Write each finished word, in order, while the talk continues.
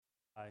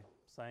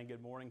saying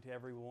good morning to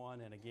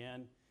everyone, and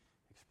again,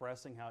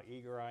 expressing how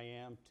eager I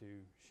am to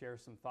share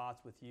some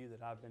thoughts with you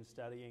that I've been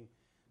studying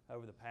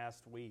over the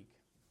past week.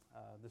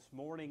 This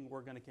morning,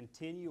 we're going to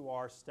continue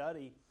our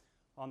study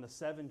on the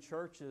 7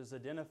 churches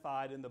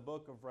identified in the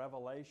book of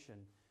Revelation.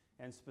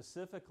 And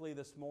specifically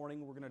this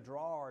morning, we're going to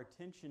draw our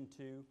attention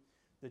to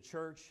the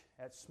church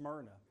at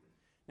Smyrna.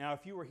 Now,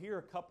 if you were here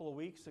a couple of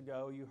weeks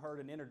ago, you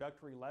heard an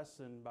introductory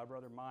lesson by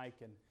Brother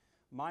Mike, and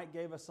Mike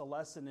gave us a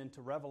lesson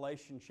into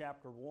Revelation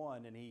chapter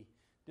 1, and he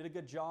did a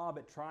good job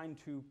at trying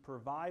to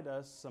provide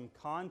us some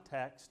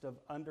context of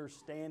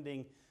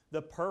understanding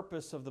the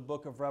purpose of the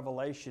book of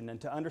Revelation and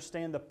to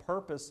understand the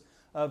purpose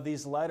of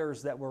these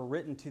letters that were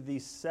written to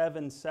these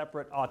 7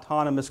 separate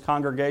autonomous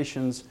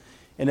congregations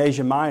in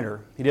Asia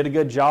Minor. He did a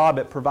good job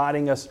at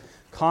providing us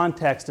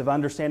context of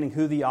understanding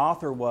who the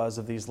author was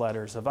of these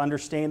letters, of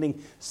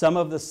understanding some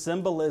of the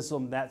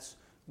symbolism that's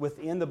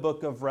within the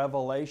book of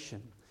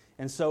Revelation.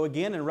 And so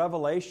again in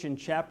Revelation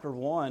chapter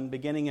 1,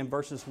 beginning in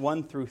verses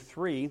 1 through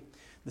 3,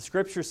 the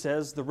Scripture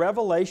says, "The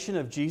revelation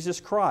of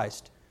Jesus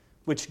Christ,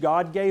 which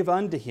God gave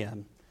unto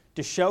Him,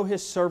 to show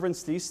His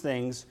servants these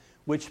things,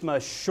 which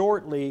must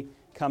shortly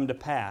come to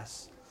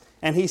pass.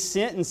 And He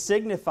sent and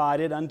signified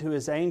it unto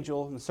His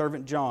angel and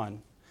servant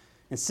John,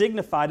 and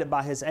signified it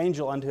by His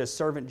angel unto His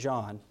servant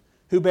John,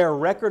 who bare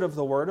record of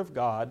the Word of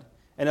God,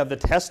 and of the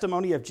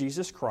testimony of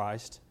Jesus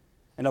Christ,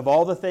 and of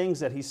all the things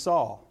that He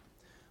saw.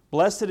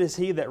 Blessed is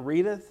he that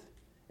readeth,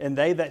 and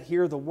they that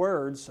hear the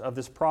words of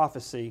this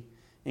prophecy,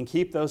 and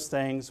keep those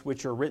things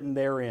which are written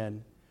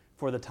therein,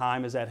 for the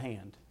time is at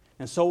hand."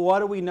 And so what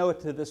do we know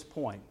to this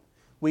point?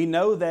 We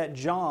know that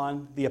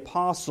John, the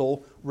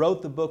apostle,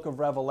 wrote the book of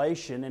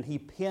Revelation, and he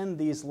penned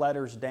these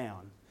letters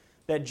down.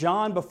 That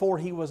John, before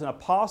he was an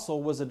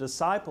apostle, was a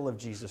disciple of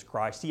Jesus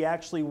Christ. He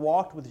actually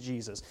walked with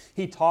Jesus.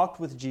 He talked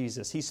with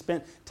Jesus. He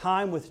spent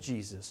time with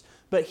Jesus.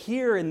 But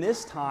here in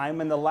this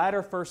time, in the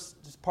latter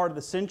first part of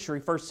the century,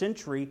 first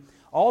century,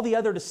 all the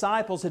other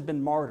disciples had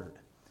been martyred.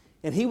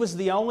 And he was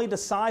the only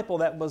disciple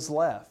that was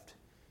left.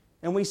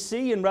 And we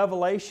see in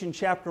Revelation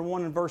chapter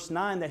 1 and verse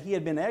 9 that he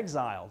had been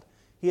exiled.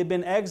 He had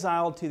been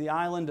exiled to the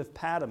island of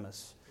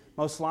Patmos.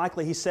 Most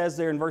likely, he says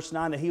there in verse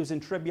 9 that he was in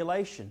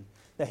tribulation,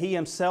 that he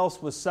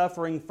himself was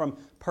suffering from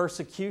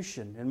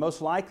persecution. And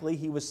most likely,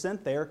 he was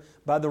sent there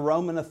by the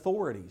Roman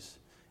authorities.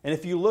 And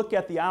if you look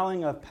at the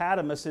island of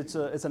Patmos, it's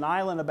an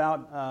island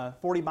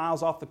about 40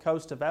 miles off the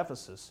coast of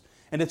Ephesus.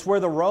 And it's where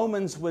the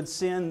Romans would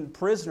send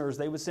prisoners.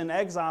 They would send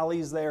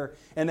exiles there,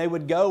 and they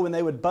would go and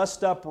they would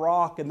bust up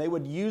rock, and they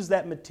would use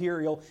that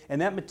material,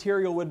 and that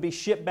material would be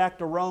shipped back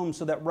to Rome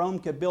so that Rome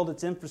could build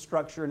its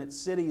infrastructure and its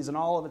cities and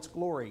all of its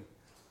glory.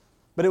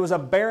 But it was a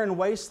barren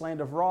wasteland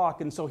of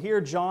rock, and so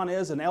here John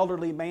is, an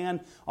elderly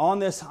man on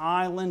this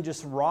island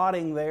just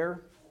rotting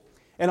there.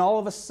 And all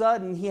of a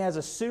sudden, he has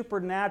a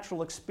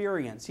supernatural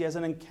experience. He has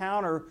an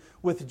encounter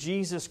with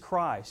Jesus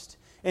Christ.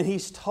 And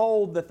he's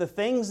told that the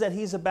things that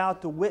he's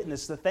about to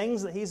witness, the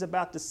things that he's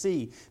about to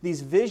see,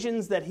 these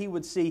visions that he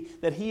would see,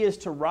 that he is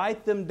to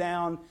write them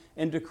down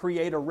and to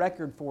create a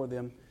record for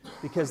them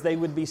because they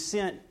would be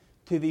sent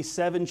to these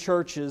 7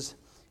 churches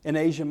in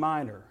Asia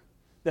Minor.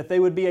 That they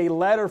would be a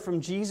letter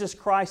from Jesus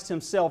Christ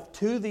Himself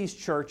to these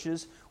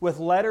churches with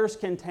letters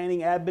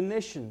containing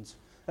admonitions,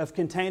 of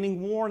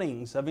containing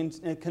warnings, of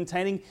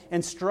containing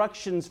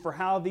instructions for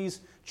how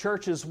these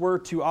churches were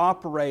to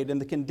operate and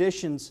the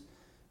conditions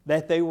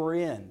that they were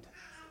in.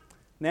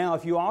 Now,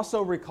 if you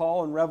also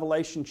recall in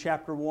Revelation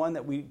chapter 1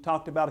 that we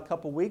talked about a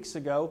couple weeks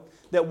ago,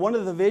 that one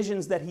of the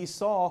visions that he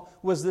saw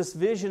was this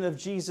vision of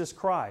Jesus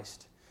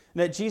Christ.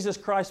 And that Jesus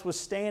Christ was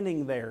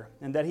standing there,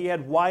 and that He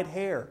had white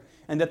hair,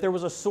 and that there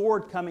was a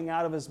sword coming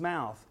out of His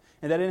mouth,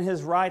 and that in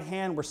His right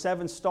hand were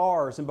 7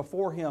 stars, and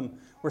before Him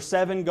were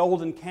 7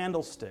 golden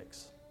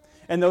candlesticks.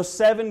 And those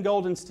 7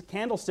 golden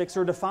candlesticks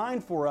are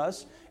defined for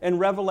us in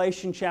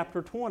Revelation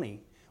chapter 20.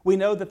 We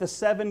know that the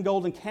 7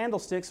 golden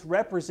candlesticks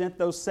represent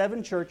those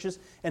 7 churches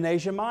in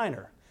Asia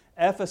Minor.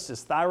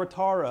 Ephesus,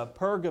 Thyatira,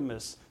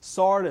 Pergamos,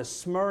 Sardis,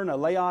 Smyrna,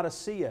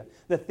 Laodicea.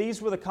 That these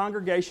were the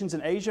congregations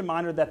in Asia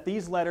Minor that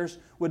these letters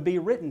would be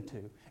written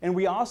to. And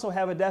we also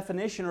have a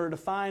definition or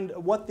defined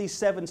what these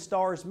 7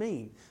 stars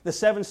mean. The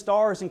 7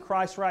 stars in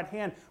Christ's right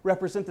hand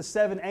represent the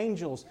 7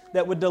 angels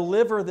that would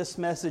deliver this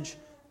message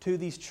to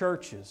these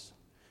churches.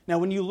 Now,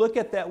 when you look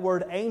at that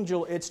word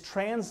angel, it's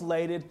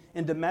translated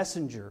into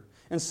messenger.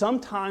 And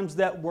sometimes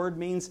that word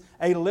means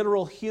a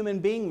literal human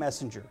being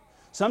messenger.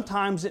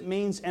 Sometimes it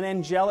means an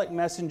angelic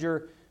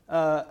messenger,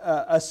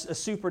 a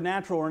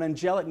supernatural or an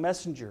angelic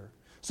messenger.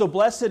 So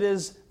blessed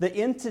is the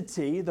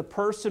entity, the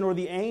person or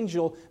the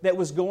angel that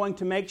was going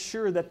to make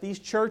sure that these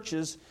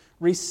churches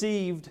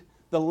received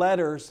the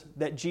letters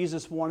that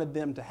Jesus wanted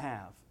them to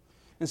have.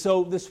 And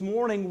so this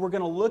morning we're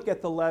going to look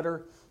at the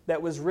letter that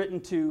was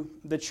written to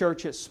the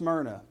church at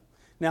Smyrna.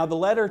 Now, the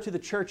letter to the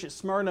church at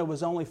Smyrna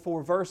was only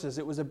 4 verses.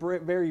 It was a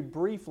very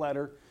brief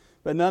letter,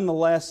 but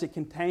nonetheless, it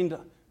contained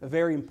a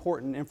very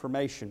important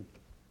information.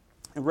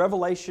 In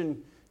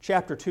Revelation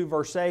chapter 2,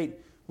 verse 8,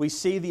 we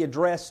see the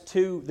address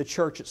to the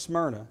church at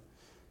Smyrna.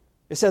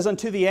 It says,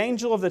 "Unto the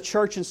angel of the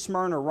church in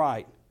Smyrna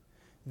write,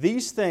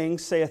 These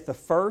things saith the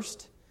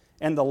first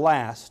and the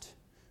last,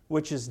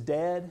 which is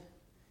dead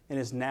and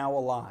is now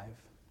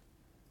alive."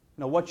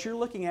 Now what you're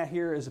looking at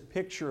here is a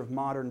picture of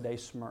modern day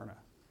Smyrna.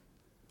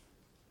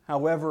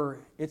 However,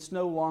 it's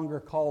no longer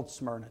called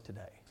Smyrna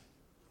today.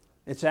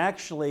 It's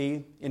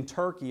actually in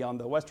Turkey, on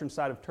the western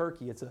side of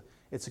Turkey.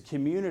 It's a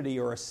community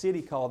or a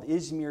city called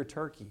Izmir,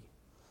 Turkey.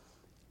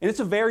 And it's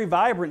a very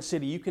vibrant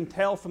city. You can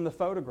tell from the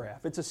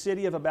photograph. It's a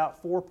city of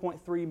about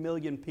 4.3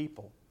 million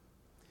people.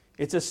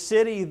 It's a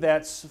city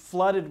that's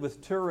flooded with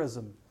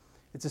tourism.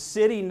 It's a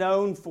city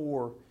known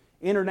for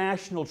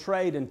international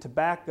trade in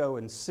tobacco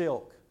and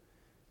silk.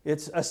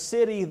 It's a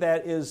city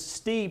that is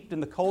steeped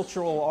in the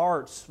cultural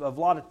arts of a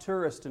lot of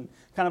tourists and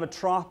kind of a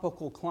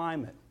tropical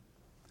climate.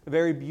 A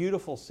very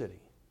beautiful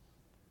city.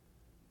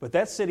 But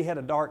that city had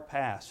a dark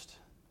past.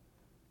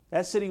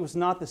 That city was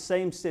not the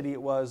same city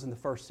it was in the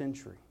first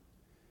century.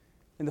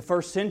 In the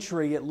first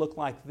century, it looked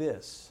like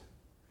this.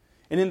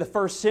 And in the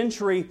first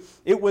century,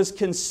 it was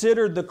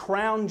considered the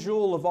crown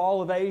jewel of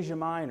all of Asia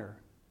Minor.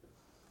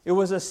 It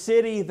was a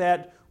city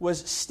that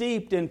was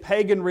steeped in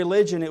pagan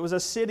religion. It was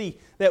a city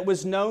that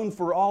was known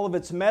for all of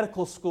its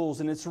medical schools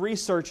and its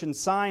research and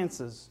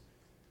sciences.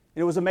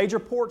 It was a major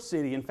port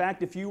city. In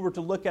fact, if you were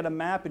to look at a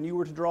map and you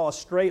were to draw a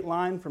straight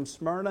line from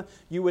Smyrna,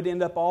 you would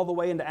end up all the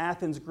way into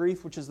Athens,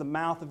 Greece, which is the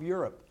mouth of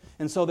Europe.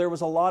 And so there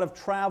was a lot of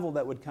travel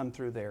that would come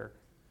through there.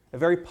 A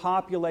very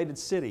populated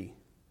city.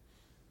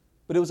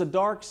 But it was a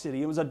dark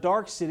city. It was a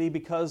dark city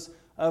because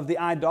of the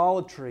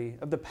idolatry,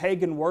 of the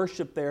pagan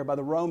worship there by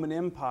the Roman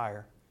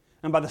Empire,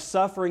 and by the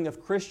suffering of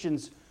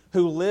Christians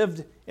who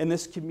lived in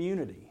this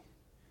community.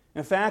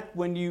 In fact,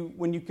 when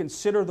you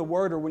consider the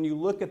word, or when you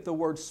look at the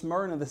word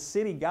Smyrna, the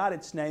city got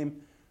its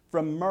name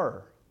from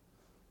myrrh.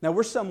 Now,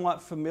 we're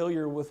somewhat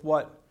familiar with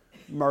what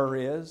myrrh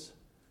is.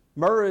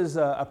 Myrrh is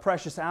a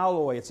precious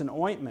alloy. It's an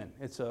ointment.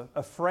 It's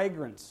a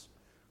fragrance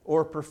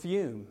or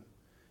perfume.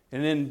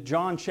 And in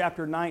John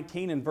chapter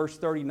 19 and verse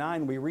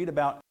 39, we read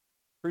about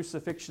the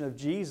crucifixion of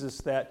Jesus,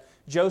 that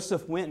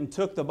Joseph went and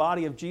took the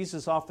body of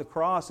Jesus off the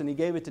cross and he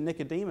gave it to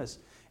Nicodemus.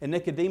 And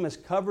Nicodemus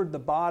covered the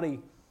body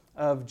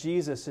of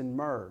Jesus in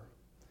myrrh.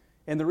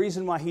 And the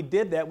reason why he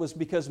did that was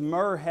because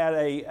myrrh had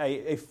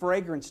a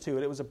fragrance to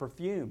it. It was a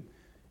perfume.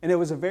 And it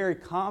was a very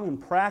common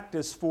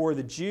practice for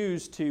the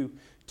Jews to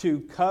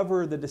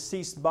cover the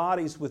deceased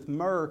bodies with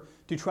myrrh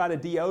to try to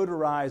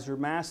deodorize or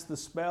mask the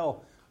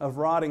smell of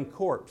rotting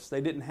corpse.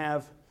 They didn't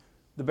have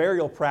the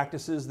burial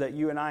practices that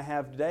you and I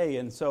have today,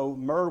 and so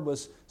myrrh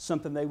was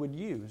something they would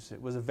use.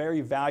 It was a very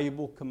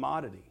valuable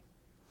commodity.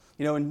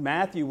 You know, in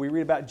Matthew, we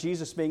read about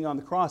Jesus being on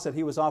the cross, that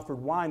he was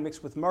offered wine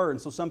mixed with myrrh, and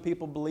so some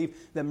people believe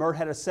that myrrh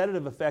had a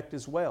sedative effect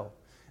as well.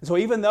 And so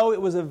even though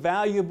it was a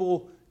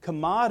valuable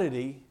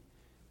commodity,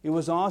 it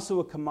was also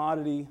a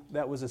commodity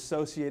that was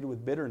associated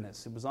with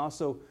bitterness. It was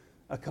also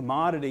a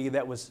commodity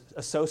that was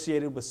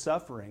associated with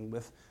suffering,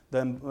 with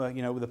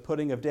the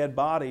putting of dead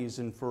bodies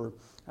and for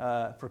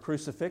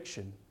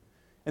crucifixion.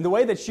 And the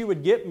way that you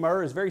would get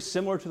myrrh is very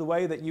similar to the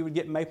way that you would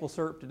get maple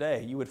syrup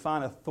today. You would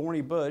find a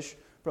thorny bush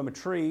from a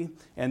tree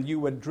and you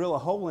would drill a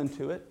hole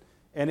into it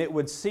and it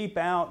would seep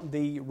out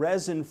the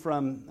resin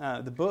from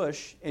the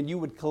bush, and you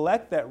would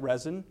collect that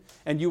resin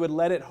and you would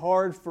let it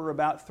hard for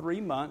about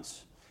 3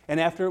 months. And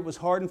after it was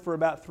hardened for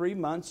about 3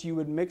 months, you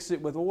would mix it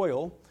with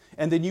oil,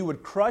 and then you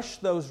would crush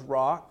those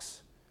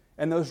rocks,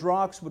 and those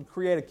rocks would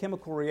create a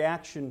chemical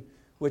reaction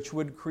which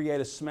would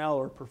create a smell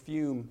or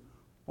perfume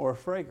or a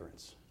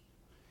fragrance.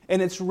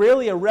 And it's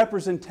really a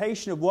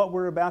representation of what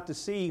we're about to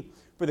see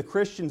for the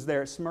Christians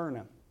there at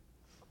Smyrna.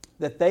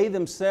 That they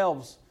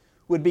themselves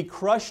would be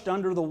crushed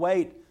under the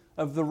weight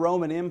of the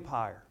Roman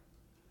Empire.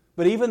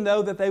 But even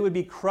though that they would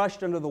be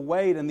crushed under the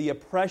weight and the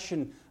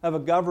oppression of a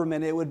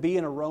government, it would be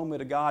an aroma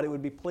to God. It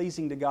would be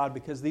pleasing to God,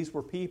 because these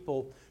were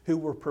people who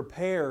were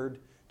prepared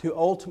to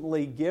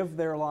ultimately give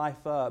their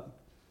life up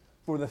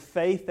for the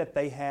faith that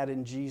they had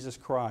in Jesus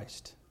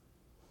Christ.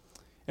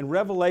 In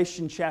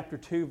Revelation chapter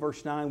 2,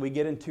 verse 9, we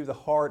get into the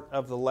heart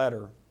of the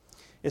letter.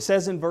 It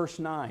says in verse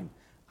 9,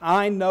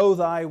 "I know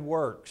thy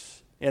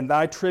works, and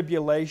thy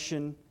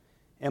tribulation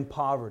and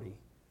poverty.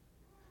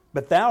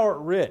 But thou art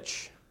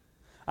rich.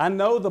 I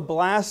know the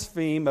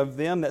blaspheme of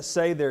them that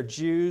say they're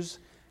Jews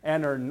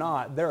and are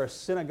not. They're a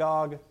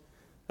synagogue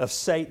of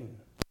Satan."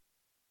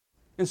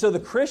 And so the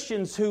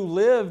Christians who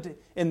lived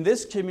in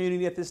this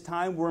community at this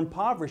time were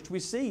impoverished. We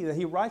see that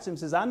he writes and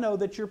says, "I know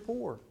that you're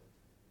poor."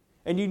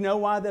 And you know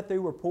why that they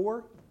were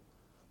poor?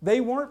 They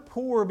weren't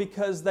poor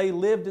because they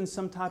lived in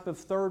some type of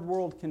third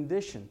world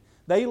condition.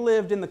 They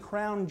lived in the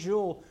crown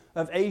jewel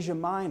of Asia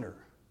Minor.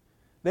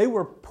 They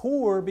were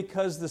poor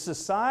because the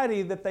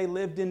society that they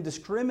lived in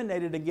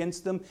discriminated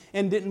against them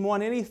and didn't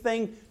want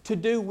anything to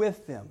do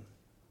with them.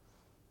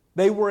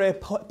 They were a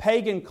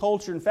pagan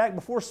culture. In fact,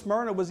 before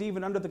Smyrna was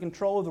even under the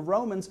control of the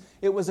Romans,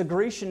 it was a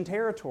Grecian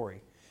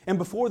territory. And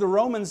before the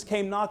Romans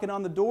came knocking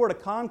on the door to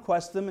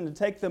conquest them and to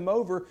take them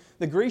over,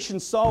 the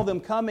Grecians saw them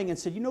coming and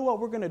said, you know what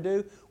we're going to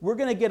do? We're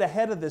going to get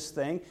ahead of this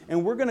thing,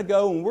 and we're going to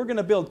go and we're going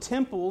to build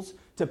temples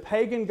to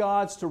pagan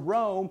gods to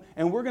Rome,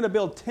 and we're going to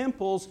build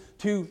temples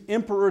to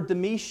Emperor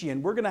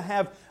Domitian. We're going to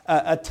have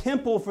a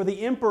temple for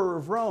the Emperor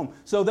of Rome,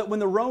 so that when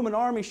the Roman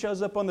army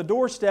shows up on the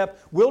doorstep,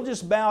 we'll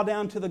just bow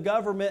down to the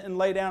government and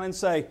lay down and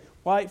say,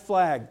 white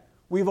flag,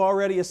 we've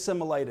already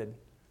assimilated.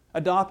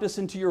 Adopt us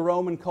into your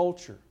Roman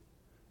culture.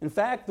 In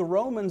fact, the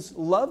Romans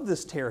loved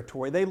this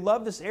territory. They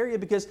loved this area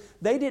because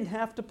they didn't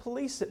have to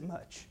police it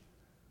much.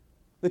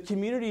 The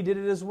community did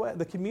it as well.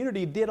 The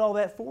community did all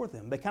that for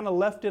them. They kind of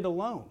left it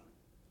alone.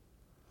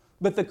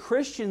 But the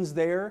Christians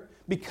there,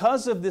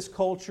 because of this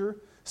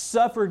culture,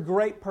 suffered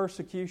great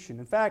persecution.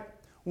 In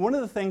fact, one of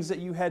the things that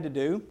you had to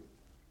do,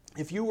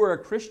 if you were a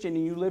Christian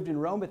and you lived in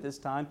Rome at this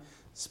time,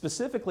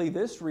 specifically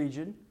this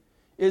region,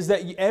 is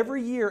that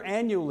every year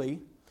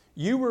annually,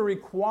 you were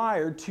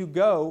required to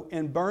go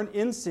and burn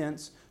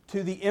incense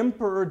to the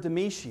Emperor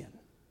Domitian.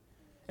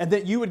 And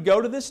that you would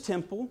go to this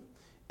temple,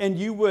 and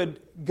you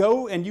would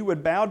go and you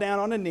would bow down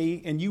on a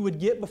knee, and you would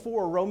get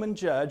before a Roman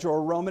judge or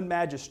a Roman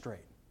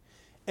magistrate.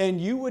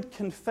 And you would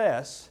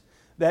confess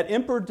that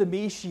Emperor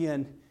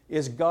Domitian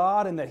is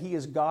God and that he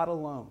is God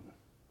alone.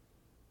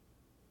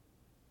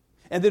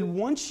 And then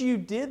once you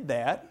did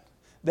that,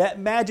 that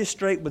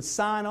magistrate would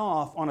sign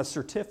off on a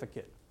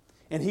certificate.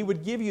 And he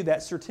would give you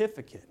that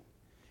certificate.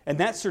 And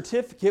that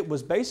certificate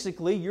was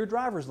basically your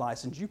driver's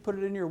license. You put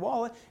it in your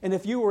wallet, and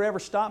if you were ever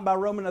stopped by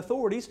Roman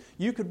authorities,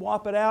 you could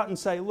whop it out and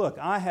say, look,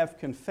 I have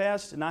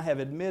confessed and I have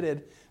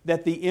admitted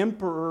that the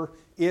emperor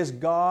is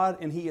God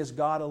and he is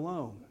God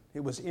alone.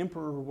 It was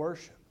emperor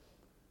worship.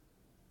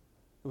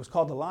 It was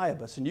called the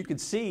liabus, and you could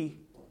see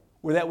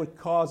where that would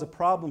cause a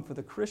problem for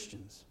the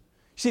Christians.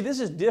 See,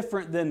 this is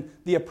different than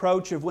the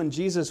approach of when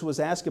Jesus was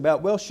asked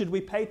about, well, should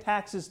we pay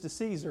taxes to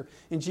Caesar?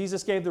 And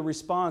Jesus gave the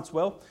response,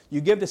 well, you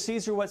give to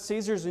Caesar what's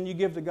Caesar's and you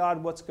give to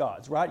God what's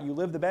God's, right? You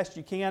live the best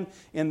you can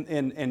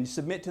and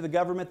submit to the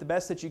government the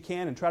best that you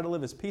can and try to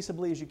live as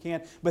peaceably as you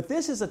can. But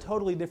this is a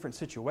totally different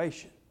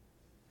situation.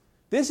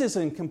 This is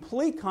in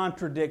complete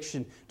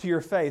contradiction to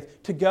your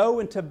faith, to go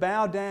and to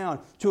bow down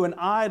to an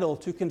idol,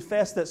 to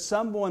confess that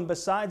someone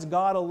besides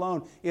God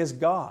alone is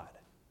God.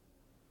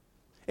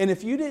 And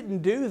if you didn't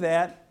do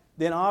that,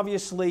 then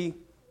obviously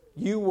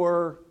you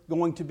were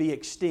going to be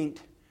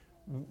extinct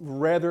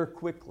rather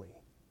quickly.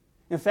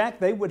 In fact,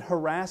 they would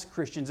harass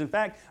Christians. In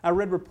fact, I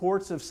read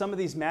reports of some of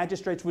these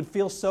magistrates would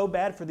feel so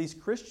bad for these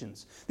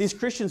Christians. These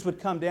Christians would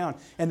come down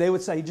and they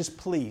would say, just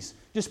please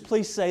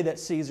say that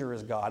Caesar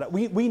is God.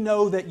 We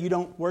know that you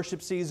don't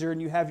worship Caesar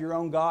and you have your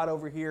own God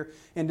over here.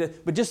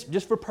 But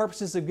just for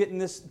purposes of getting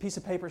this piece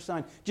of paper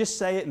signed, just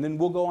say it and then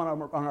we'll go on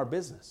our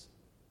business.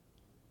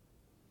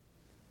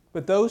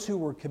 But those who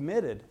were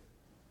committed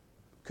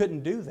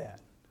couldn't do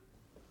that.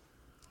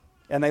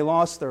 And they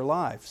lost their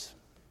lives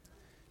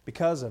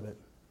because of it.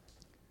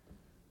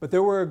 But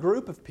there were a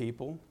group of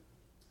people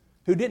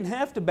who didn't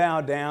have to bow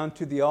down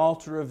to the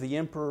altar of the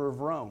Emperor of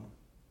Rome.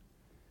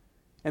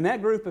 And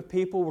that group of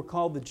people were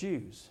called the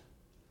Jews.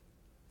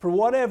 For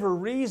whatever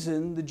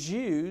reason, the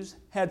Jews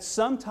had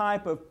some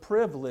type of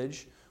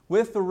privilege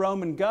with the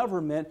Roman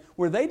government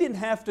where they didn't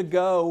have to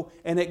go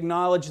and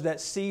acknowledge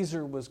that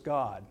Caesar was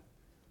God.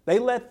 They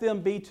let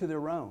them be to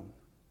their own.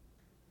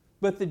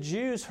 But the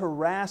Jews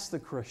harassed the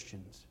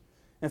Christians.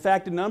 In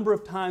fact, a number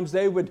of times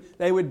they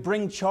would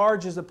bring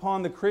charges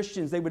upon the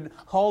Christians. They would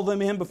haul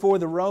them in before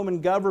the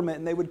Roman government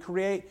and they would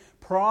create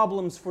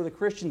problems for the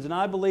Christians. And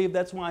I believe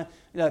that's why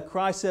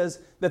Christ says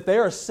that they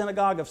are a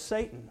synagogue of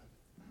Satan.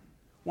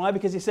 Why?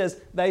 Because he says,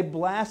 they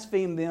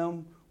blaspheme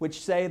them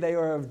which say they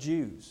are of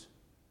Jews.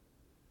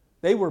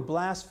 They were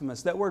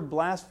blasphemous. That word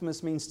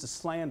blasphemous means to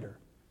slander.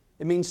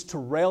 It means to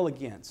rail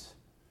against.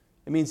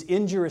 It means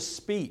injurious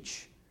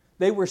speech.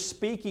 They were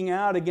speaking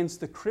out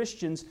against the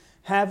Christians,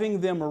 having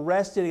them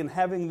arrested and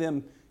having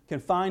them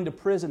confined to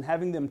prison,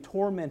 having them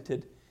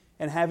tormented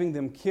and having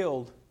them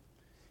killed.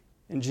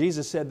 And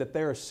Jesus said that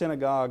they're a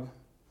synagogue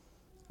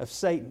of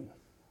Satan.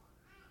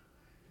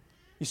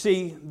 You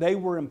see, they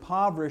were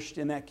impoverished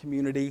in that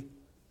community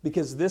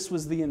because this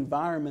was the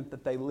environment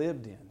that they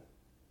lived in,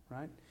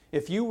 right?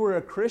 If you were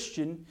a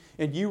Christian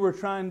and you were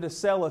trying to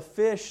sell a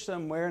fish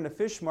somewhere in a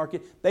fish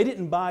market, they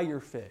didn't buy your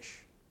fish.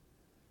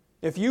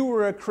 If you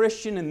were a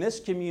Christian in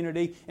this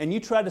community and you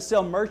tried to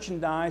sell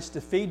merchandise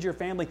to feed your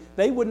family,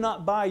 they would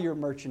not buy your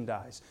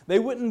merchandise. They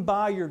wouldn't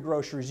buy your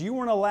groceries. You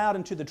weren't allowed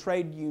into the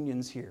trade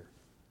unions here.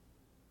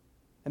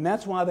 And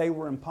that's why they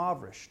were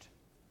impoverished,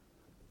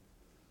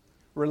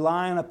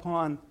 relying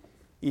upon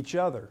each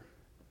other.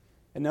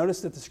 And notice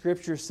that the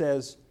Scripture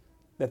says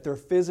that they're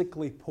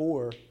physically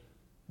poor,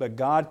 but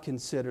God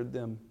considered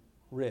them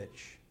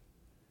rich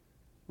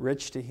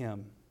to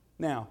Him.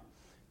 Now,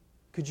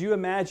 could you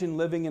imagine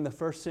living in the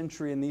first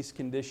century in these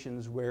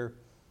conditions where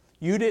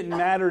you didn't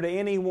matter to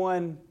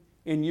anyone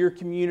in your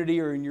community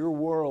or in your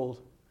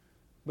world,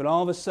 but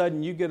all of a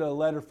sudden you get a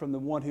letter from the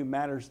one who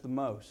matters the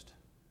most?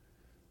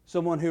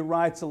 Someone who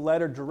writes a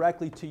letter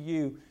directly to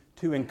you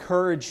to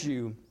encourage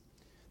you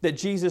that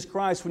Jesus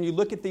Christ, when you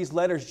look at these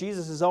letters,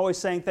 Jesus is always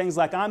saying things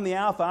like, I'm the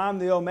Alpha, I'm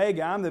the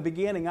Omega, I'm the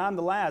beginning, I'm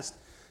the last.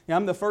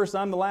 I'm the first,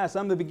 I'm the last,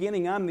 I'm the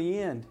beginning, I'm the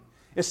end.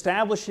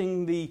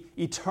 Establishing the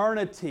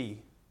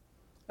eternity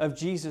of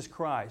Jesus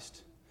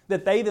Christ.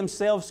 That they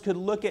themselves could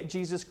look at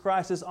Jesus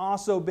Christ as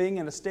also being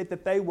in a state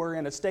that they were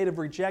in, a state of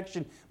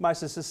rejection by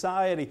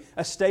society,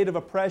 a state of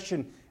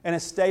oppression, and a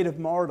state of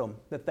martyrdom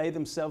that they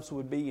themselves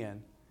would be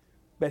in.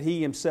 But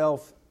He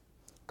Himself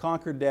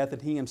conquered death,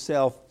 and He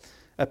Himself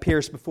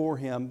appears before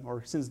him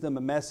or sends them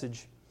a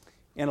message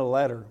in a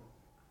letter.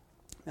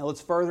 Now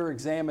let's further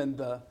examine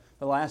the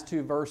last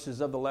two verses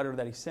of the letter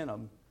that He sent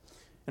them.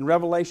 In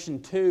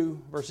Revelation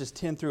 2, verses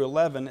 10 through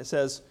 11, it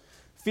says,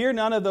 Fear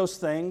none of those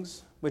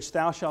things which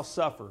thou shalt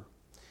suffer.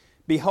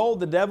 Behold,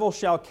 the devil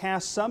shall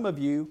cast some of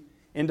you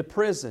into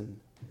prison,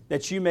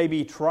 that you may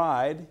be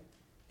tried,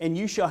 and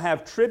you shall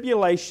have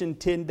tribulation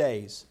 10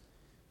 days.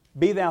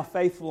 Be thou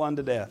faithful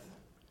unto death,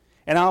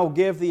 and I will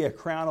give thee a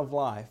crown of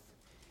life.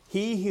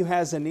 He who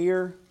has an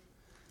ear,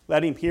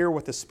 let him hear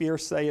what the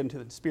Spirit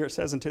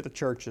says unto the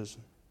churches.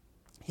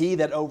 He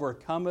that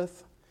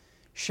overcometh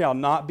shall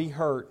not be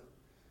hurt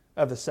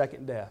of the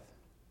second death.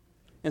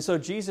 And so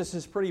Jesus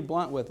is pretty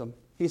blunt with them.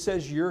 He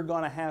says, you're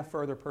going to have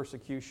further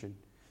persecution.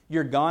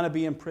 You're going to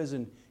be in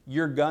prison.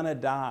 You're going to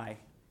die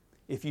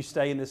if you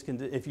stay in this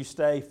if you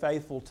stay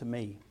faithful to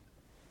me.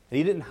 And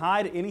He didn't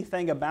hide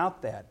anything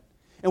about that.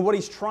 And what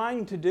He's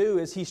trying to do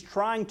is He's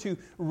trying to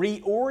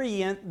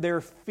reorient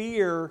their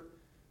fear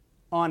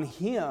on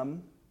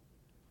Him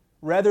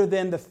rather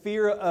than the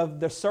fear of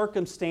the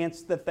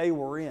circumstance that they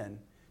were in,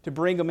 to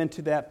bring them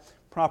into that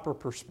proper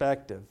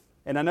perspective.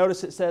 And I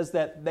notice it says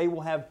that they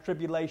will have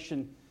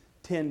tribulation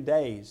 10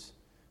 days.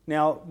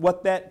 Now,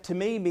 what that to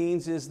me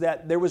means is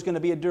that there was going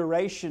to be a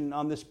duration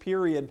on this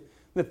period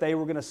that they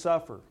were going to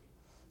suffer.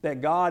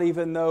 That God,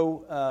 even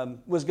though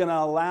was going to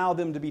allow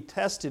them to be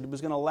tested, was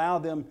going to allow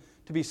them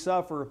to be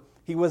suffer,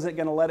 He wasn't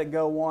going to let it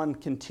go on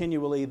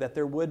continually, that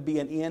there would be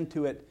an end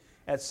to it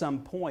at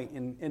some point.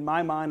 In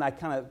my mind, I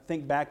kind of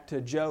think back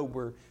to Job,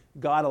 where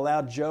God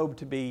allowed Job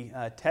to be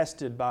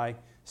tested by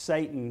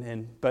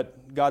Satan,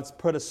 but God's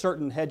put a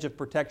certain hedge of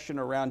protection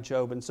around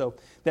Job, and so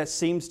that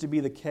seems to be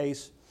the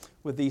case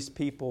with these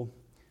people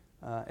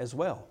as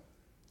well.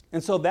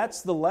 And so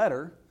that's the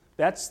letter.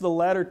 That's the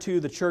letter to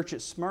the church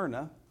at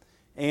Smyrna.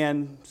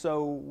 And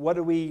so what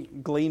do we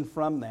glean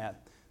from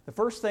that? The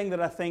first thing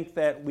that I think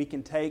that we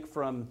can take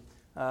from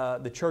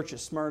the church at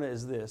Smyrna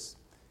is this,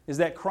 is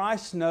that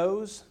Christ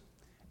knows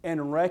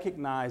and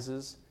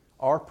recognizes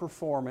our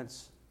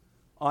performance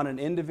on an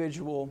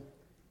individual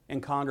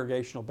and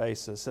congregational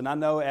basis. And I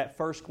know at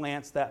first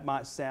glance that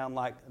might sound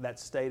like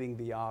that's stating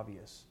the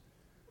obvious,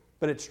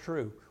 but it's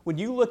true. When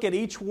you look at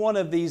each one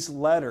of these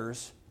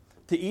letters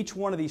to each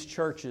one of these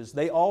churches,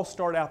 they all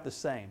start out the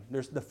same.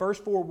 There's the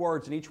first four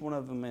words in each one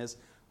of them is,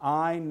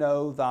 I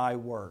know thy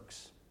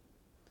works.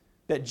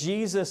 That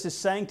Jesus is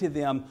saying to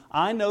them,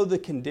 I know the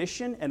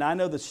condition and I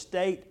know the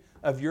state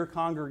of your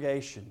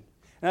congregation.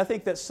 And I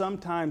think that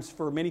sometimes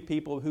for many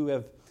people who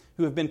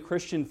have been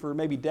Christian for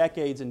maybe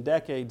decades and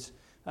decades,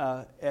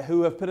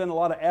 who have put in a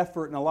lot of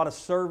effort and a lot of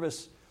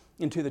service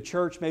into the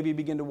church, maybe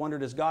begin to wonder,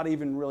 does God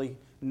even really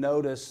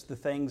notice the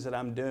things that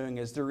I'm doing?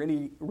 Is there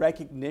any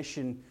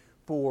recognition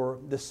for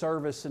the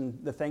service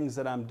and the things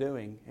that I'm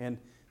doing? And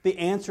the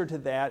answer to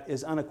that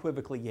is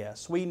unequivocally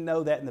yes. We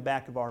know that in the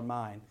back of our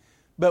mind.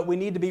 But we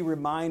need to be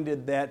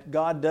reminded that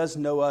God does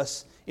know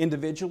us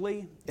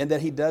individually and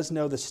that He does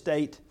know the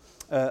state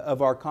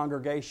of our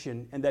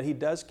congregation and that He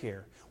does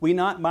care. We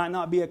might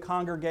not be a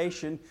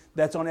congregation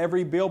that's on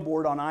every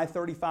billboard on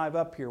I-35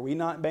 up here. We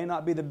may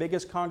not be the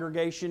biggest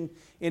congregation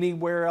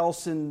anywhere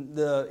else in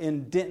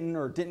Denton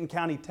or Denton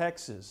County,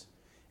 Texas.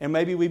 And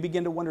maybe we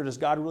begin to wonder, does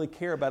God really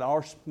care about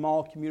our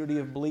small community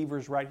of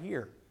believers right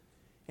here?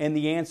 And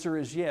the answer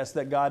is yes,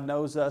 that God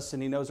knows us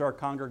and He knows our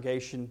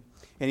congregation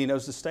and He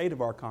knows the state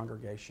of our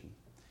congregation.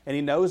 And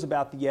He knows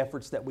about the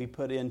efforts that we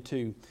put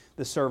into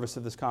the service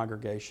of this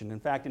congregation. In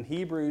fact, in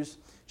Hebrews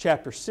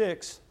chapter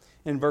 6,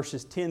 in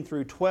verses 10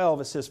 through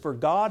 12, it says, For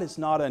God is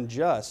not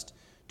unjust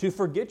to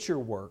forget your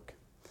work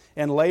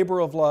and labor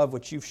of love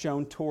which you've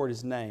shown toward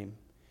His name,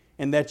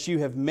 and that you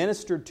have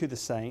ministered to the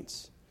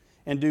saints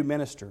and do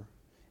minister.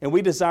 And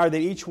we desire that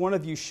each one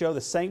of you show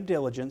the same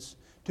diligence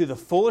to the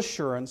full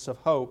assurance of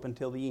hope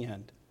until the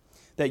end,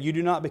 that you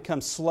do not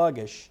become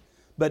sluggish,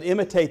 but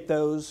imitate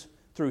those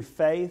through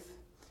faith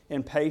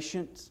and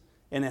patience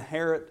and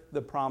inherit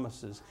the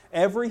promises.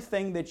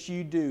 Everything that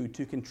you do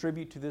to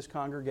contribute to this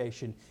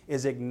congregation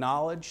is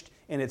acknowledged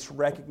and it's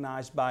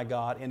recognized by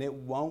God, and it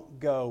won't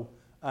go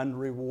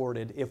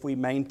unrewarded if we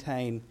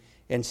maintain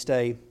and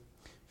stay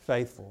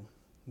faithful.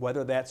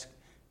 Whether that's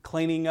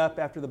cleaning up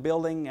after the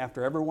building,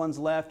 after everyone's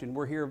left and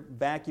we're here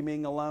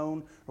vacuuming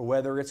alone, or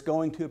whether it's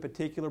going to a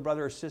particular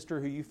brother or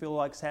sister who you feel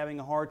like is having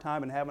a hard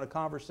time and having a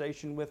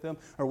conversation with them,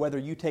 or whether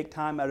you take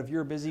time out of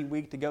your busy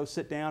week to go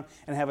sit down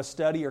and have a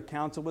study or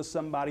counsel with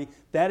somebody,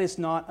 that is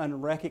not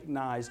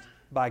unrecognized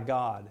by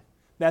God.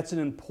 That's an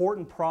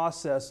important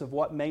process of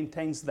what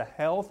maintains the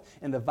health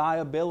and the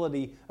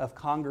viability of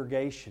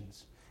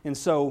congregations. And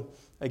so,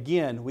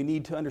 again, we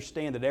need to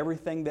understand that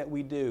everything that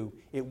we do,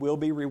 it will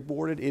be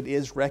rewarded. It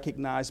is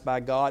recognized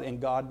by God,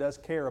 and God does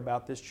care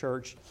about this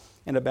church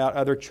and about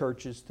other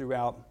churches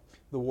throughout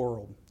the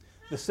world.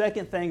 The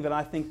second thing that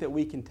I think that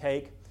we can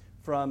take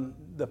from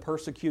the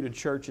persecuted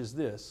church is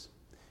this,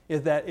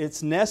 is that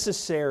it's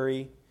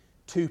necessary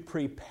to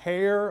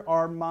prepare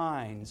our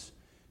minds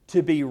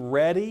to be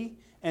ready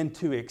and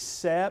to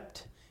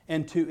accept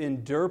and to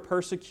endure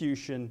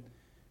persecution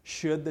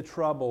should the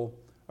trouble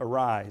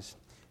arise.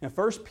 In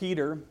 1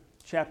 Peter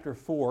chapter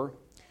 4,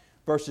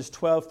 verses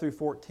 12 through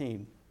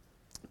 14,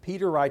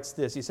 Peter writes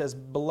this. He says,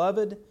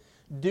 "Beloved,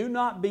 do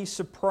not be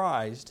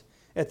surprised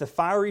at the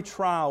fiery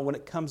trial when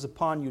it comes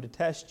upon you to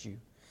test you,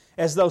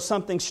 as though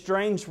something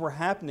strange were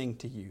happening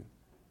to you.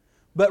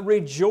 But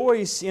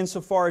rejoice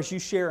insofar as you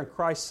share in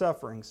Christ's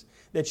sufferings,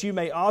 that you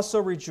may also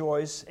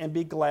rejoice and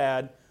be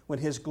glad when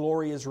His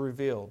glory is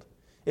revealed.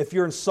 If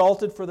you're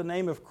insulted for the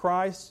name of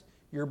Christ,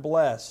 you're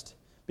blessed,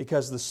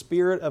 because the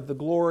Spirit of the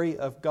glory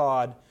of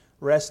God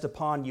rests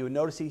upon you." And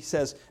notice he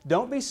says,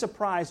 don't be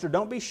surprised or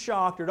don't be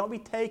shocked or don't be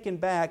taken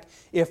back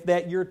if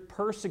that you're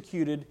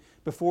persecuted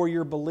before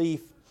your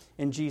belief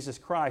in Jesus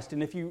Christ.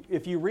 And if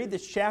you read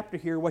this chapter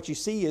here, what you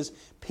see is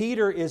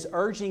Peter is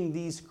urging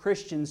these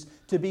Christians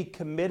to be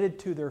committed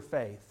to their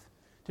faith,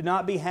 to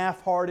not be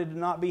half-hearted, to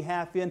not be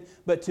half-in,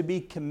 but to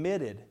be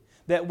committed.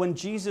 That when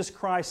Jesus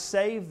Christ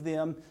saved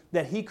them,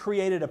 that He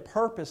created a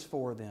purpose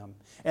for them.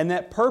 And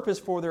that purpose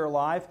for their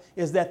life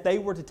is that they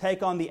were to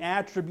take on the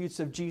attributes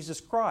of Jesus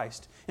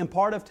Christ. And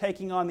part of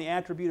taking on the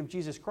attribute of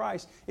Jesus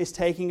Christ is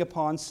taking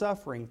upon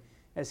suffering,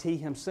 as He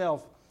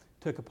Himself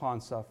took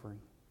upon suffering.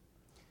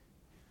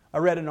 I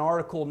read an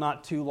article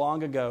not too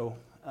long ago.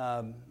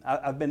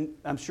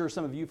 I'm sure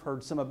some of you have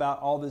heard some about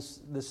all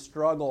this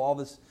struggle, all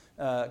this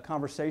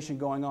conversation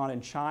going on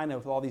in China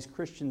with all these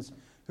Christians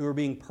who are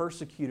being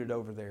persecuted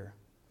over there.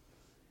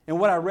 And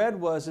what I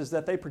read is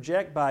that they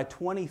project by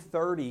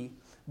 2030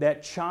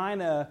 that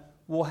China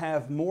will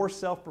have more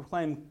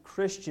self-proclaimed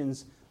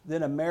Christians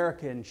than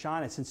America and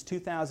China. Since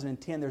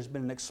 2010, there's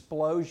been an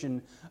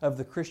explosion of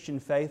the Christian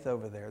faith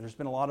over there. There's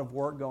been a lot of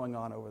work going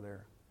on over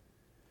there.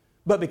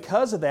 But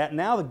because of that,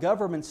 now the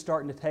government's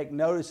starting to take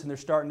notice and they're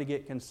starting to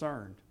get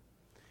concerned.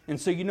 And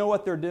so you know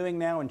what they're doing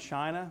now in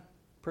China?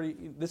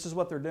 This is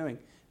what they're doing.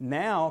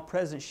 Now,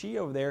 President Xi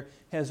over there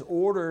has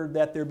ordered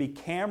that there be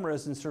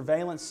cameras and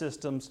surveillance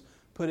systems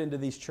put into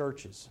these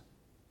churches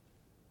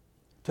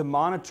to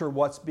monitor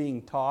what's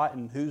being taught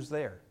and who's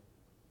there.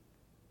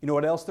 You know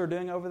what else they're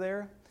doing over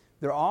there?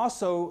 They're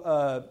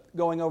also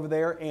going over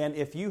there, and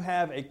if you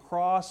have a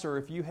cross or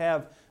if you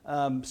have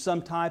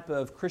some type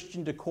of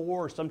Christian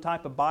decor or some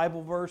type of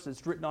Bible verse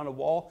that's written on a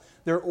wall,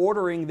 they're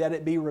ordering that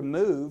it be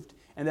removed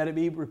and that it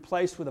be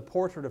replaced with a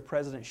portrait of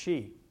President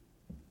Xi.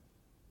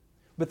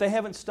 But they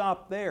haven't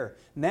stopped there.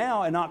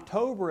 Now, in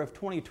October of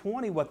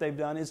 2020, what they've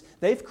done is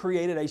they've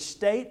created a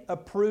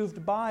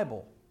state-approved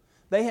Bible.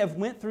 They have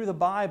went through the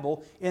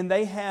Bible and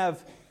they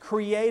have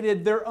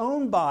created their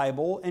own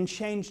Bible and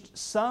changed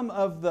some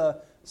of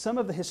the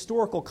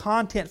historical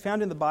content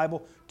found in the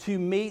Bible to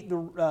meet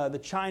the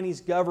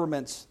Chinese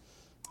government's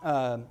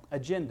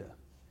agenda.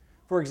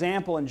 For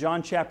example, in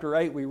John chapter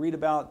 8, we read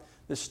about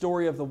the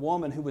story of the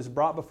woman who was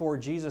brought before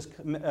Jesus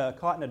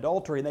caught in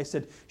adultery. And they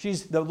said,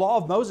 the law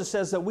of Moses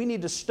says that we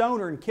need to stone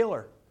her and kill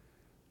her.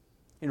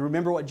 And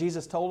remember what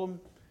Jesus told them?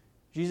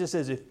 Jesus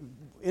says, if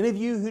any of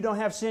you who don't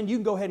have sin, you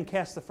can go ahead and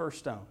cast the first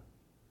stone.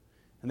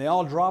 And they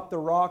all dropped the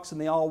rocks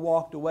and they all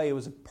walked away. It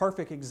was a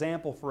perfect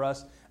example for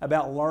us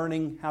about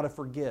learning how to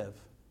forgive.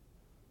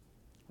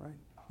 Right?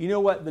 You know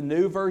what the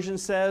New Version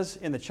says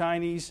in the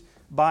Chinese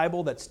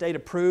Bible that's state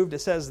approved? It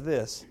says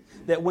this,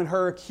 that when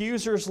her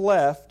accusers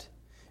left,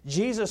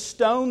 Jesus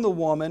stoned the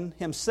woman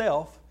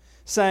himself,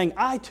 saying,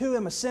 "I too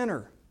am a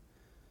sinner.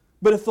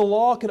 But if the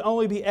law could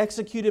only be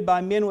executed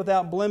by men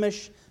without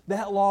blemish,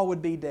 that law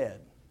would be dead."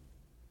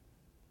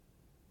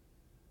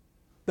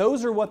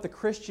 Those are what the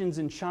Christians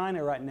in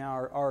China right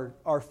now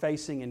are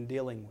facing and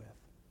dealing with.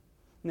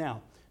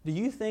 Now, do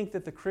you think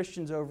that the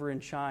Christians over in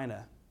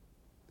China,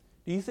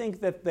 do you think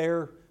that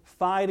they're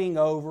fighting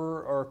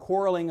over or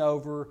quarreling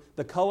over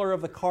the color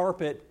of the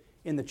carpet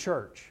in the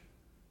church?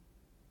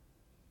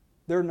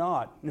 They're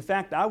not. In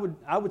fact, I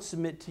would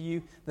submit to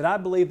you that I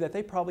believe that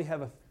they probably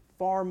have a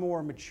far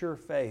more mature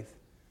faith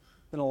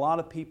than a lot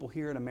of people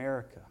here in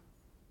America.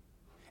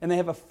 And they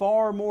have a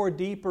far more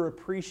deeper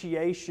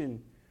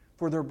appreciation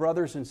for their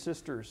brothers and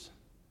sisters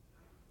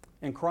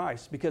in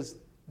Christ because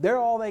they're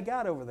all they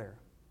got over there.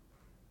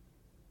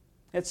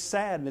 It's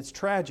sad and it's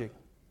tragic.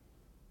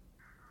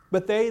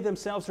 But they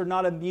themselves are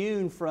not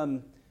immune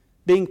from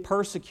being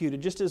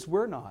persecuted, just as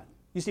we're not.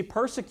 You see,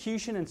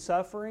 persecution and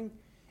suffering,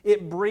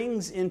 it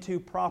brings us into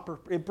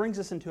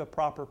a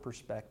proper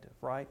perspective,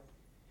 right?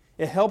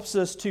 It helps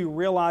us to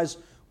realize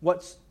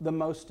what's the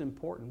most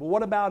important. Well,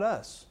 what about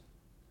us?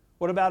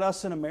 What about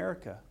us in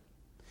America?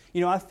 You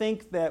know, I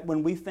think that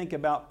when we think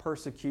about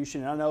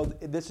persecution, and I know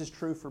this is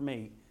true for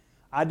me,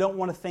 I don't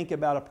want to think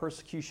about a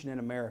persecution in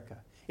America.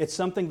 It's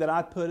something that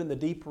I put in the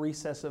deep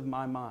recess of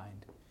my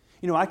mind.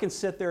 You know, I can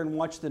sit there and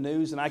watch the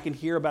news and I can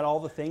hear about all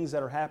the things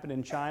that are happening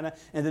in China,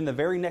 and then the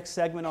very next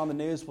segment on the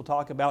news will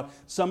talk about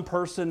some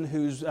person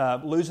who's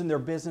losing their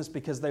business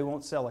because they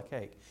won't sell a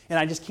cake. And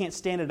I just can't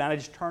stand it and I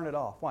just turn it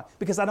off. Why?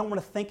 Because I don't want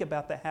to think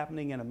about that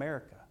happening in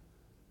America.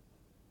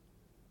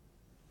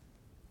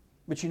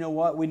 But you know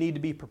what? We need to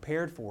be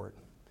prepared for it.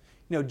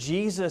 You know,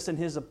 Jesus and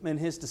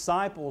his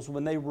disciples,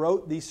 when they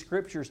wrote these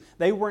scriptures,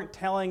 they weren't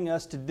telling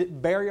us to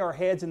bury our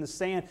heads in the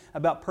sand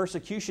about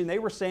persecution. They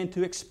were saying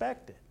to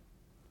expect it.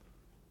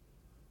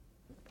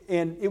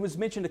 And it was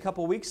mentioned a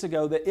couple of weeks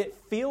ago that it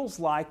feels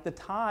like the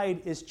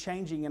tide is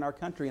changing in our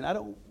country. And I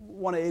don't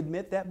want to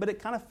admit that, but it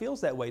kind of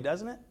feels that way,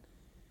 doesn't it?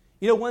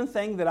 You know, one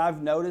thing that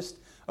I've noticed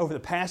over the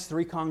past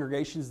 3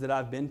 congregations that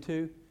I've been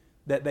to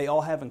that they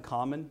all have in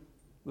common,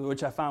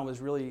 which I found was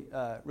really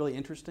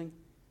interesting,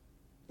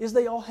 is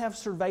they all have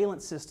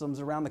surveillance systems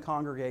around the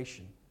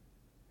congregation.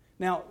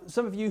 Now,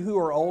 some of you who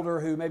are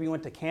older, who maybe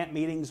went to camp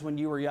meetings when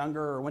you were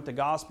younger or went to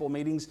gospel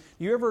meetings,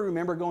 do you ever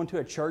remember going to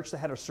a church that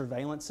had a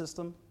surveillance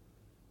system?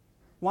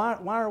 Why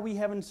are we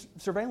having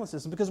surveillance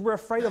systems? Because we're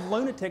afraid of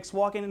lunatics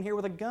walking in here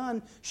with a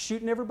gun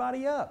shooting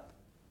everybody up.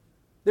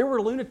 There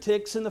were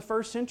lunatics in the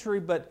first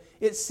century, but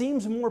it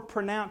seems more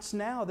pronounced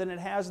now than it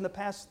has in the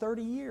past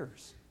 30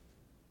 years.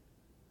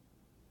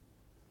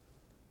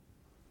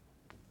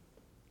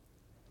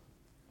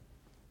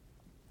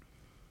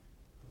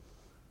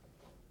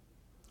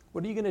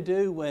 What are you going to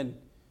do when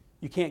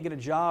you can't get a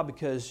job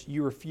because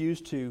you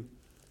refuse to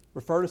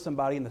refer to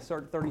somebody in the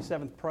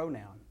 37th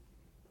pronoun?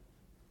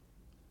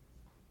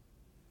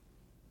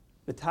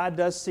 The tide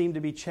does seem to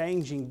be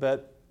changing,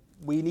 but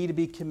we need to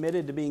be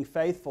committed to being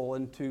faithful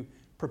and to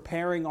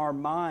preparing our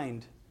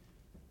mind,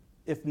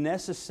 if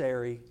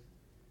necessary,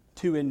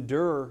 to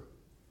endure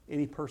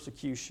any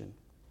persecution.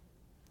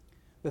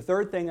 The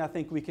third thing I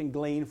think we can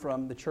glean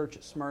from the church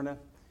at Smyrna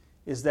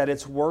is that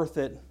it's worth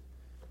it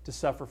to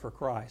suffer for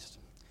Christ.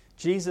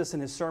 Jesus in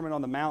His Sermon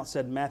on the Mount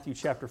said in Matthew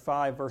chapter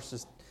 5,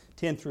 verses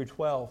 10 through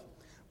 12,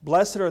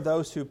 "Blessed are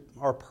those who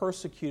are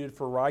persecuted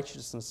for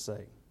righteousness'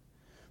 sake,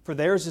 for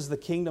theirs is the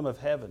kingdom of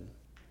heaven.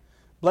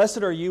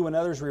 Blessed are you when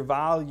others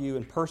revile you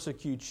and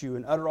persecute you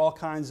and utter all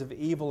kinds of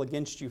evil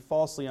against you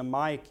falsely on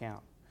my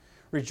account.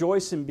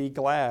 Rejoice and be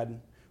glad,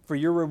 for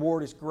your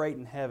reward is great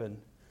in heaven,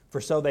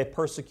 for so they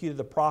persecuted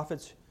the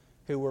prophets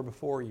who were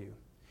before you."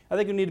 I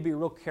think we need to be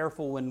real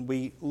careful when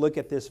we look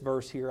at this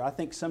verse here. I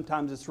think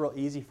sometimes it's real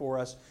easy for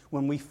us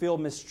when we feel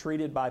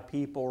mistreated by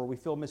people or we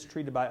feel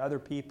mistreated by other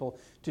people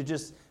to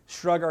just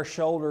shrug our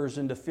shoulders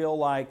and to feel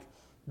like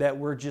that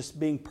we're just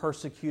being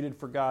persecuted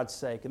for God's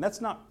sake. And that's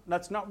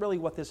not really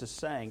what this is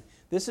saying.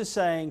 This is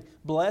saying,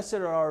 blessed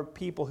are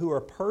people who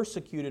are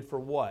persecuted for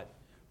what?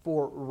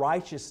 For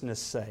righteousness'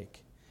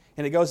 sake.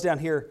 And it goes down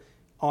here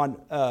on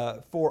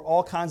for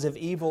all kinds of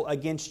evil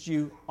against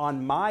you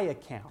on my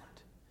account.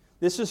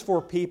 This is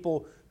for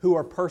people who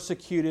are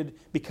persecuted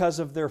because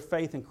of their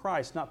faith in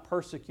Christ, not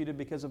persecuted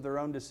because of their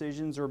own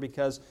decisions or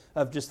because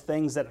of just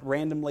things that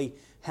randomly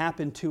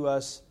happen to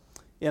us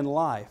in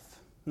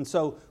life. And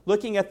so,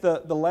 looking at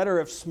the letter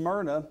of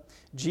Smyrna,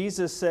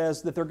 Jesus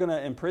says that they're going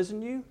to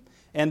imprison you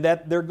and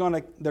that they're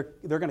going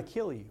to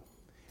kill you.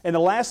 And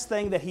the last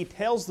thing that he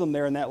tells them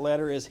there in that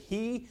letter is,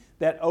 "He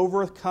that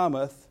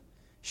overcometh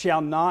shall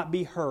not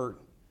be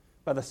hurt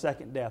by the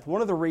second death."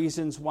 One of the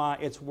reasons why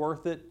it's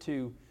worth it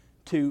to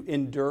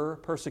endure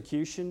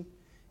persecution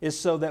is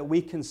so that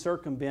we can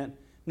circumvent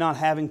not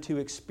having to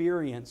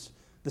experience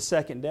the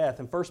second death.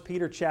 In 1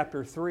 Peter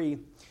chapter 3,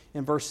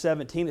 in verse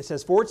 17, it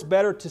says, For it is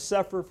better to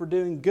suffer for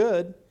doing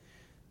good,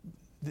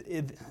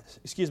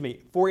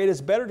 for it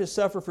is better to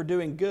suffer for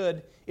doing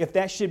good, if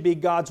that should be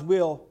God's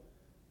will,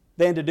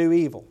 than to do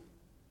evil.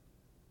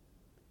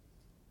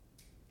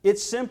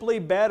 It's simply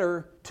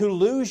better to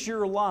lose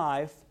your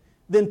life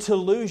than to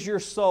lose your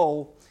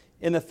soul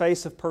in the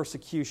face of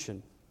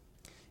persecution.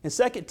 In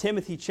 2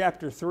 Timothy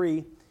chapter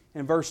 3,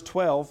 in verse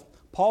 12,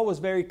 Paul was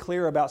very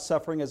clear about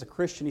suffering as a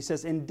Christian. He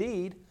says,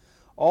 Indeed,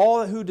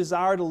 all who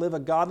desire to live a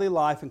godly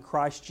life in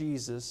Christ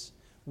Jesus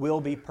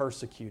will be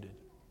persecuted.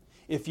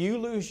 If you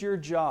lose your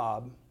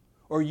job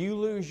or you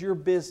lose your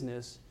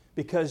business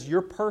because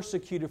you're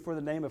persecuted for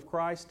the name of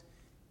Christ,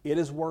 it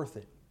is worth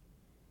it.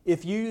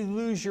 If you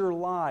lose your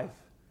life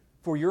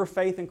for your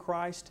faith in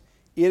Christ,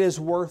 it is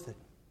worth it.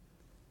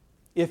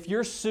 If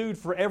you're sued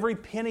for every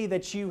penny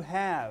that you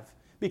have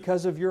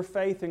because of your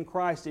faith in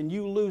Christ and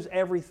you lose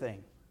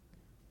everything,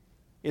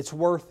 it's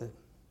worth it.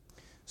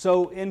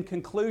 So in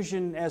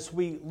conclusion, as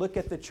we look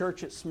at the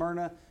church at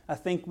Smyrna, I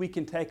think we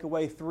can take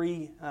away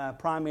 3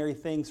 primary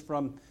things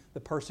from the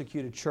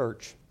persecuted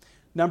church.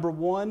 Number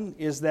 1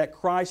 is that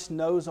Christ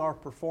knows our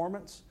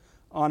performance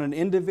on an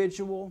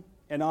individual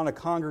and on a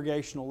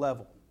congregational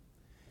level.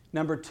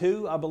 Number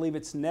 2, I believe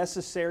it's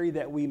necessary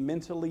that we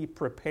mentally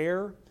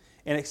prepare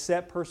and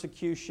accept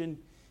persecution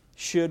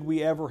should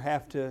we ever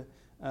have to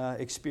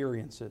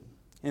experience it.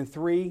 And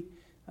 3,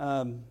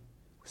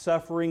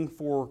 suffering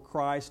for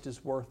Christ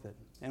is worth it.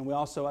 And we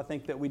also, I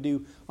think that we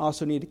do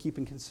also need to keep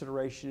in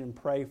consideration and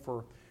pray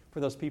for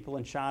those people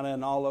in China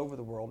and all over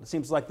the world. It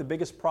seems like the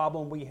biggest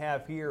problem we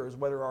have here is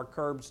whether our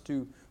curb's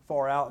too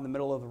far out in the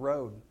middle of the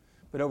road.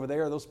 But over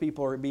there, those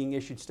people are being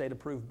issued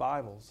state-approved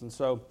Bibles. And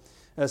so,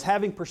 as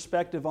having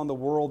perspective on the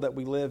world that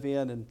we live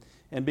in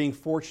and being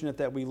fortunate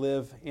that we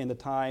live in the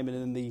time and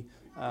in the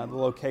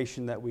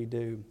location that we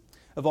do.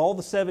 Of all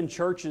the 7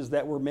 churches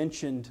that were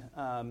mentioned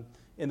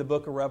in the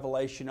book of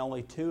Revelation,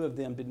 only 2 of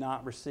them did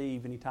not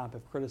receive any type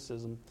of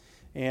criticism,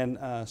 and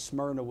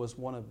Smyrna was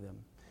one of them.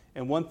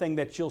 And one thing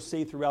that you'll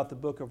see throughout the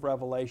book of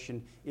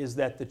Revelation is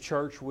that the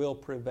church will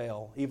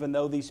prevail. Even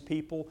though these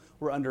people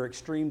were under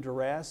extreme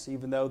duress,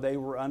 even though they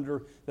were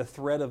under the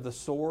threat of the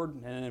sword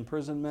and an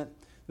imprisonment,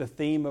 the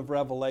theme of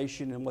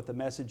Revelation and what the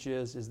message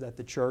is that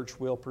the church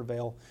will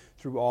prevail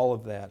through all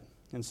of that.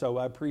 And so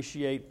I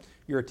appreciate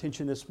your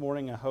attention this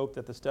morning. I hope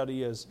that the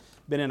study has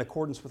been in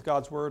accordance with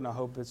God's Word, and I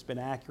hope it's been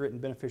accurate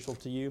and beneficial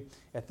to you.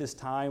 At this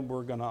time,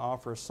 we're going to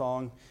offer a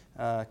song,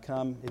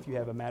 Come If You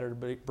Have a Matter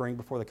to Bring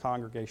Before the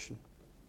Congregation.